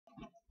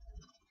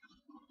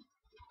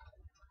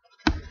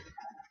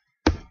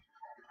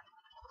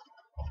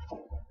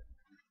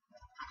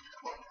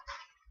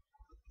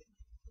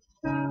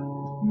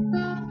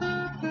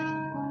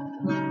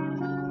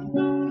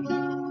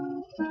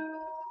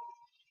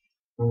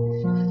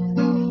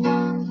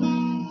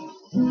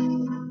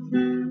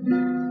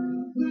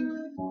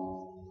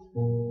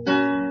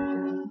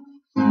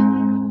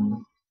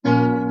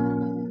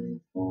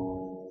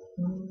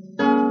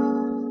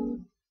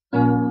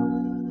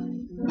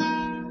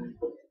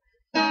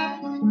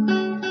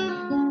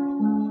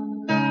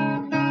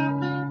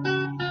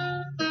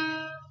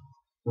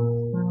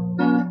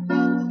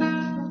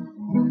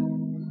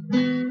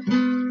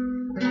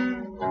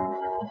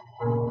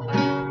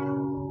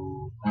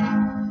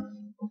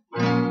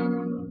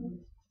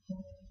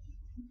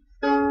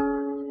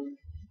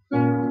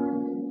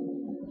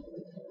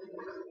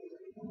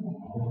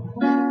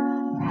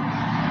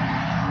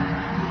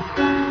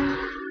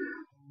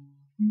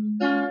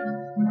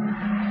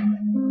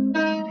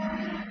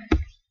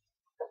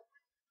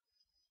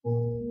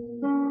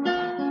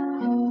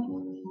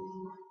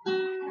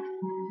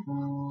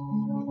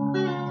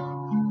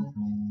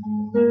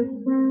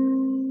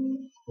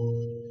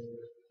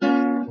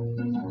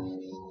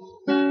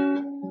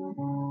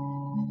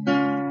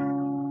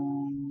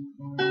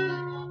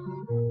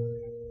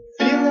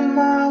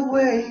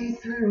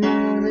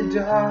the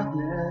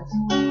darkness,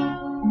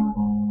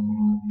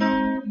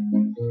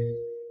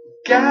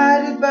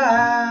 guided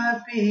by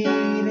a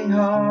beating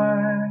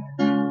heart.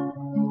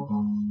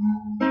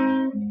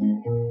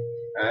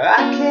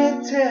 I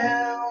can't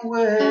tell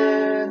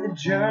where the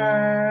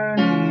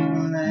journey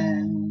will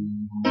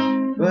end,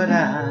 but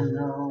I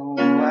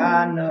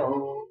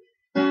know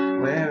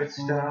where it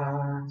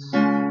starts.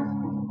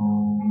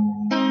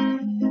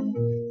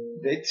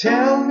 They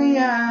tell me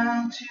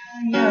I'm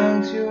too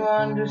young to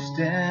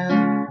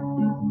understand.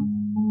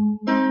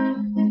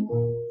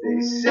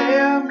 They say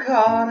I'm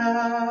caught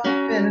up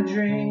in a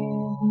dream.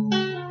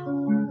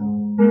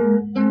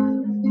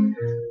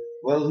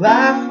 Well,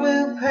 life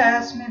will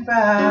pass me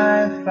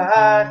by if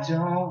I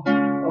don't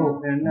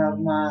open up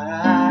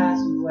my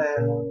eyes.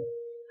 Well,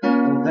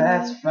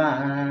 that's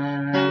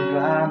fine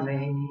by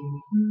me.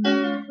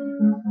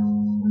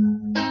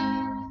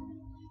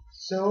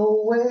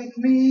 So wake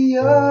me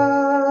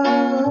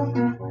up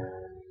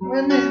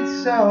when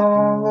it's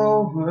all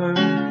over,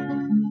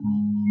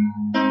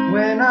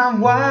 when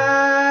I'm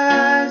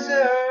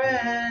wiser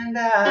and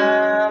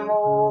I'm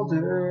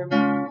older.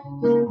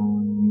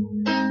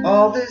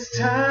 All this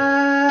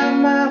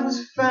time I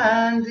was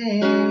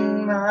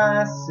finding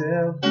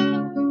myself,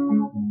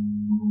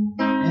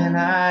 and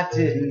I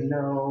didn't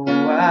know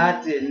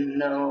I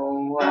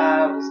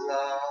was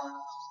lost.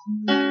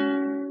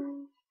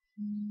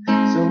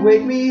 So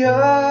wake me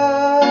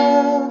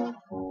up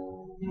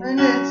when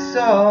it's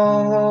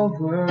all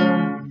over,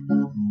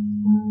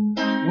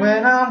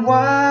 when I'm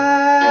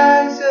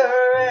wiser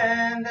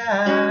and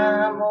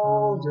I'm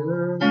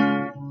older.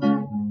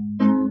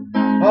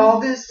 All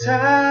this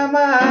time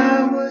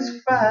I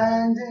was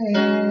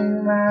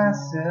finding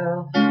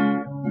myself,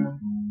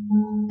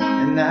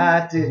 and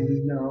I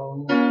didn't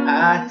know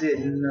I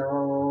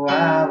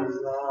was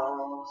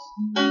lost.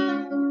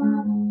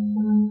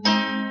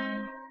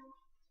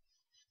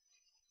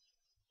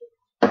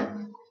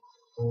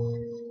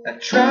 I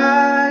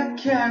tried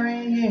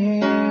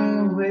carrying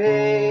the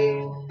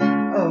weight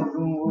of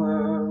the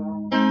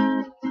world,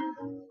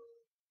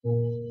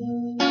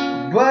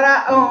 but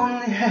I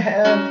only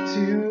have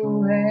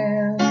 2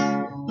 hands.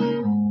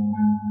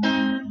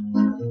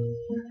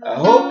 I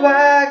hope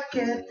I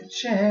get the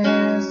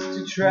chance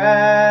to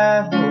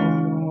travel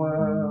the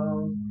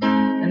world,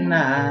 and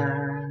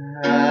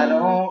I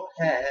don't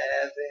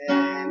have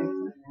anything.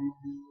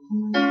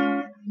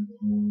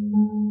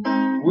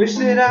 Wish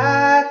that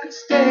I could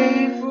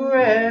stay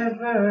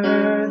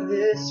forever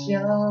this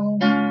young,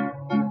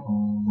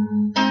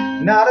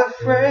 not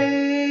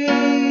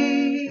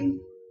afraid to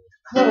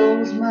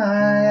close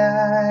my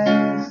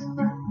eyes.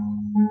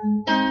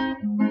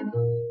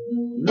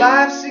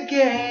 Life's a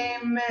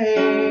game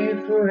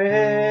made for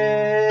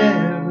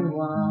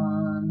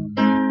everyone,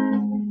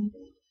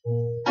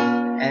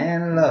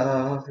 and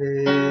love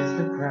is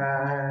the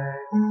prize.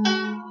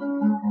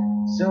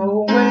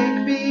 So wake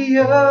me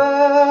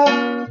up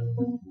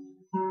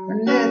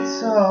when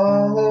it's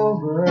all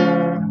over,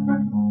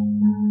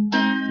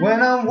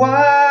 when I'm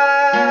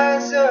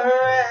wiser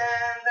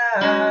and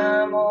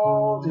I'm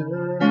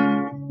older.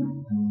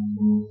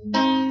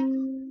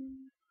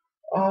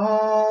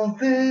 All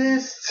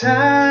this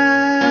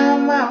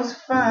time I was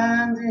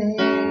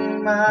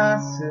finding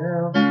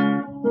myself,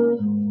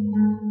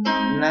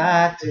 and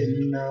I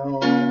didn't know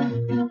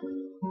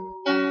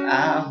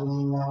I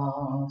was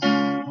lost.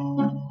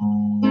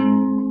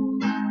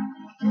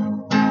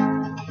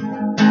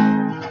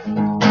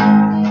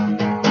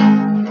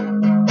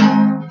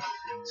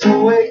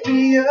 So wake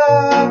me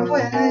up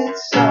when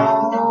it's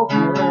all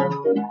over,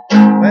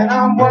 when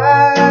I'm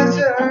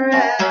wiser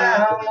and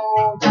I'm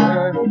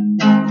older.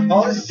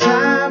 All this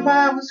time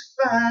I was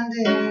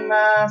finding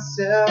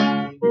myself,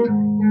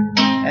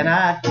 and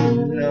I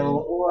didn't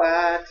know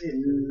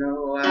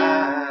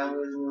I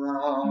was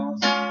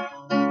lost.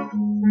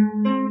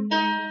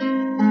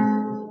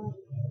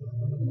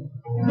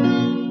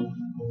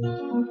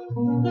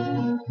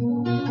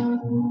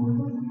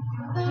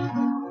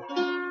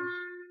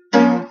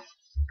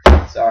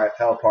 Sorry, I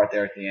fell apart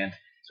there at the end.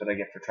 That's what I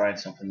get for trying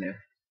something new.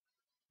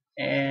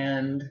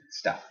 And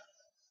stop.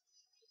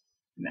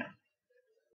 Now.